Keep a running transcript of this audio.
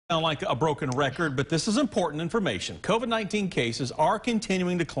Sound like a broken record, but this is important information. COVID-19 cases are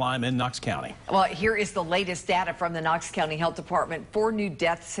continuing to climb in Knox County. Well, here is the latest data from the Knox County Health Department. 4 new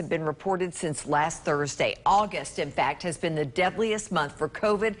deaths have been reported since last Thursday. August, in fact, has been the deadliest month for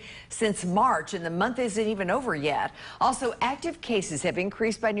COVID since March, and the month isn't even over yet. Also, active cases have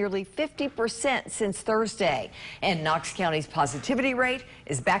increased by nearly 50% since Thursday, and Knox County's positivity rate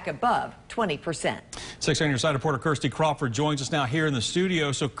is back above 20%. 6 on your side reporter Kirsty Crawford joins us now here in the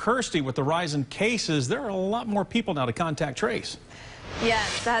studio. So Kirsty, with the rise in cases, there are a lot more people now to contact trace.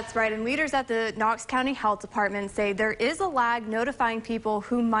 Yes, that's right. And leaders at the Knox County Health Department say there is a lag notifying people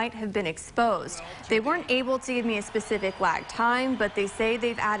who might have been exposed. They weren't able to give me a specific lag time, but they say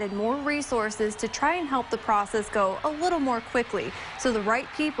they've added more resources to try and help the process go a little more quickly, so the right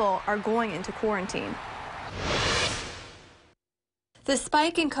people are going into quarantine. The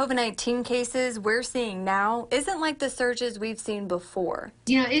spike in COVID-19 cases we're seeing now isn't like the surges we've seen before.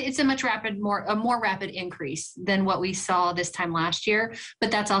 You know, it's a more rapid increase than what we saw this time last year, but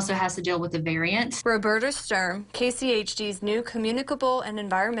that also has to deal with the variant. Roberta Sturm, KCHD's new Communicable and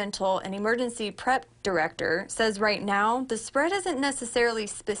Environmental and Emergency Prep Director, says right now the spread isn't necessarily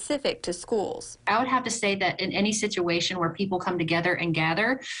specific to schools. I would have to say that in any situation where people come together and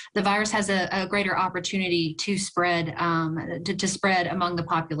gather, the virus has a greater opportunity to spread among the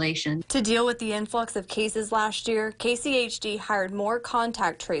population. To deal with the influx of cases last year, KCHD hired more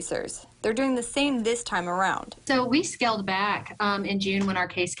contact tracers. They're doing the same this time around. So we scaled back in June when our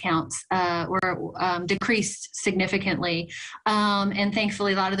case counts were decreased significantly. And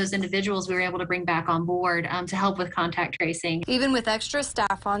thankfully, a lot of those individuals we were able to bring back on board to help with contact tracing. Even with extra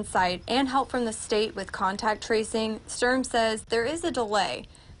staff on site and help from the state with contact tracing, Sturm says there is a delay,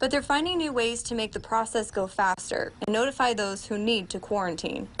 but they're finding new ways to make the process go faster and notify those who need to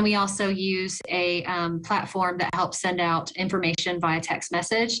quarantine. We also use a platform that helps send out information via text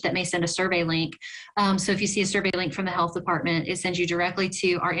message that may send a survey link. So if you see a survey link from the health department, it sends you directly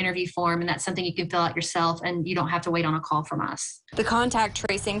to our interview form, and that's something you can fill out yourself, and you don't have to wait on a call from us. The contact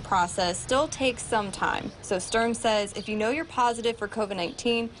tracing process still takes some time. So Sturm says if you know you're positive for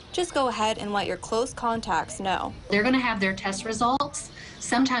COVID-19, just go ahead and let your close contacts know. They're going to have their test results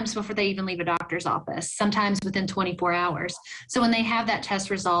sometimes before they even leave a doctor's office, sometimes within 24 hours. So when they have that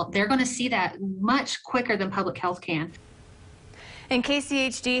test result, they're going to see that much quicker than public health can. And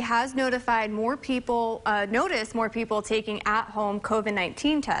KCHD has notified more people, noticed more people taking at-home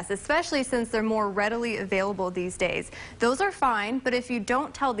COVID-19 tests, especially since they're more readily available these days. Those are fine, but if you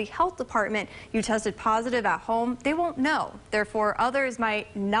don't tell the health department you tested positive at home, they won't know. Therefore, others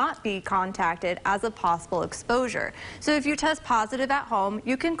might not be contacted as a possible exposure. So if you test positive at home,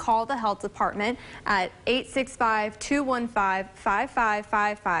 you can call the health department at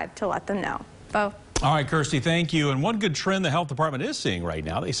 865-215-5555 to let them know. Bo. All right, Kirsty, thank you. And one good trend the health department is seeing right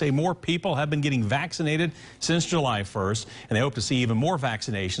now, they say more people have been getting vaccinated since July 1st, and they hope to see even more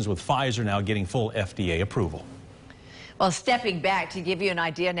vaccinations, with Pfizer now getting full FDA approval. Well, stepping back to give you an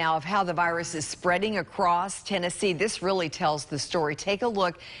idea now of how the virus is spreading across Tennessee, this really tells the story. Take a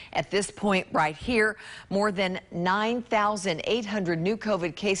look at this point right here. More than 9,800 new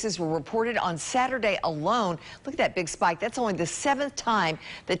COVID cases were reported on Saturday alone. Look at that big spike. That's only the 7th time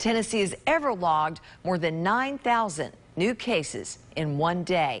that Tennessee has ever logged more than 9,000 new cases in one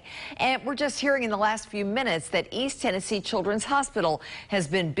day. And we're just hearing in the last few minutes that East Tennessee Children's Hospital has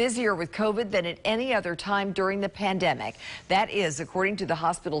been busier with COVID than at any other time during the pandemic. That is according to the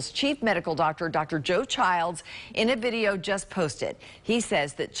hospital's chief medical doctor, Dr. Joe Childs, in a video just posted. He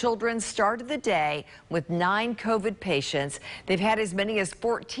says that children started the day with 9 COVID patients. They've had as many as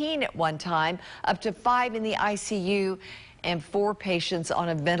 14 at one time, up to 5 in the ICU, and 4 patients on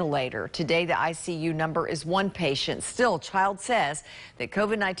a ventilator. Today, the ICU number is 1 patient. Still, Child says that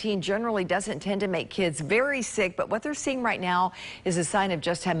COVID-19 generally doesn't tend to make kids very sick, but what they're seeing right now is a sign of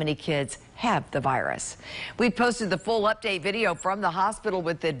just how many kids have the virus. We posted the full update video from the hospital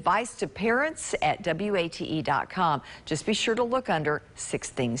with advice to parents at WATE.com. Just be sure to look under 6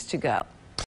 things to go.